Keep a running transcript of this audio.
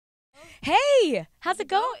Hey, how's it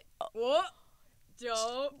going? What?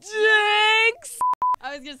 Dope. Jinx!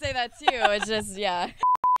 I was gonna say that too. It's just, yeah.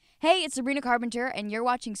 Hey, it's Sabrina Carpenter, and you're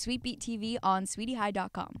watching Sweet Beat TV on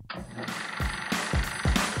SweetyHigh.com.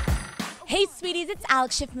 Hey sweeties, it's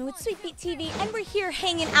Alex Schiffman with Sweet Beat TV, and we're here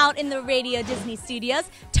hanging out in the Radio Disney Studios,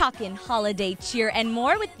 talking holiday cheer and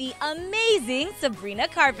more with the amazing Sabrina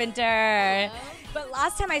Carpenter. But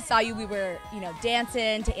last time I saw you, we were,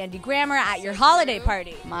 dancing to Andy Grammer at your holiday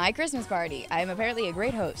party. My Christmas party. I'm apparently a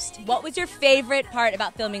great host. What was your favorite part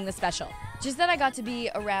about filming the special? Just that I got to be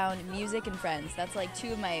around music and friends. That's like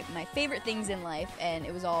two of my favorite things in life, and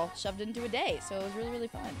it was all shoved into a day, so it was really, really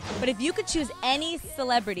fun. But if you could choose any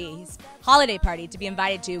celebrity's holiday party to be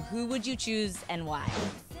invited to, who would you choose and why?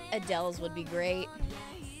 Adele's would be great.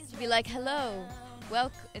 To be like, hello,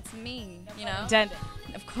 welcome, it's me, Intended.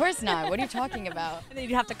 Of course not. What are you talking about? And then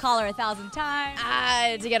you'd have to call her 1,000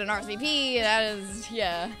 times. To get an RSVP, that is,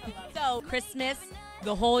 yeah. So, Christmas,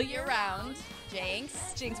 the whole year Year round.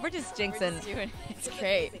 Jinx. We're just jinxing. It's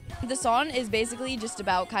great. The song is basically just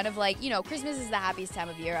about kind of like, Christmas is the happiest time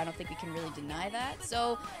of year. I don't think we can really deny that.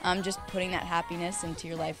 So just putting that happiness into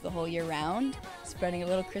your life the whole year round, spreading a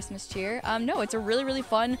little Christmas cheer. No, it's a really, really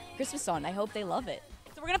fun Christmas song. I hope they love it.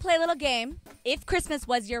 So we're going to play a little game. If Christmas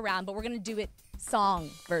was year round, but we're going to do it song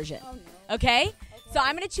version. Oh, no. Okay? So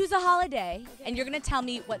I'm going to choose a holiday, and you're going to tell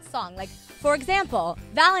me what song. Like, for example,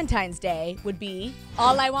 Valentine's Day would be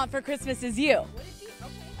All I Want for Christmas Is You.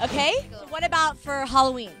 Okay? So what about for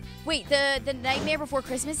Halloween? Wait, the Nightmare Before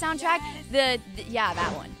Christmas soundtrack? Yeah,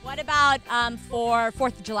 that one. What about for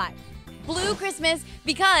 4th of July? Blue Christmas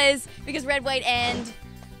because Red, White, and...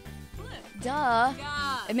 Duh.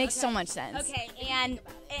 Yeah. It makes so much sense. Okay, and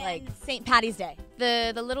like St. Patty's Day.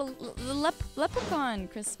 The leprechaun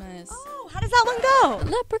Christmas. Oh, how does that one go?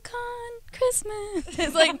 Leprechaun Christmas.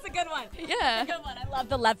 It's like, that's a good one. Yeah. That's a good one. I love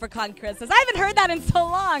the leprechaun Christmas. I haven't heard that in so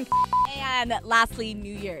long. And lastly,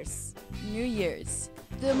 New Year's. New Year's.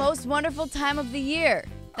 The most wonderful time of the year.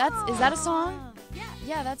 Is that a song?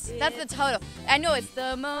 Yeah, that's the total. I know it's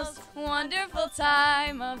the most wonderful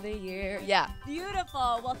time of the year. Yeah.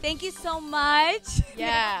 Beautiful. Well, thank you so much.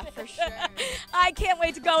 Yeah, for sure. I can't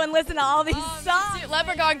wait to go and listen to all these songs.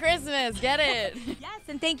 Leprechaun Christmas, get it. Yes,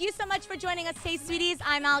 and thank you so much for joining us today, sweeties.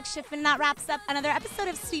 I'm Alex Schiffman. That wraps up another episode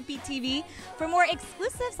of Sweet Beat TV. For more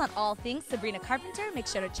exclusives on all things Sabrina Carpenter, make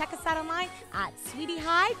sure to check us out online at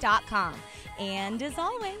SweetyHigh.com. And as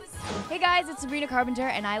always, hey guys, it's Sabrina Carpenter,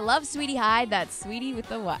 and I love Sweety High. That's Sweety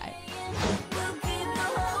with a Y.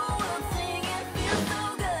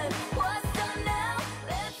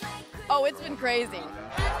 Oh, it's been crazy.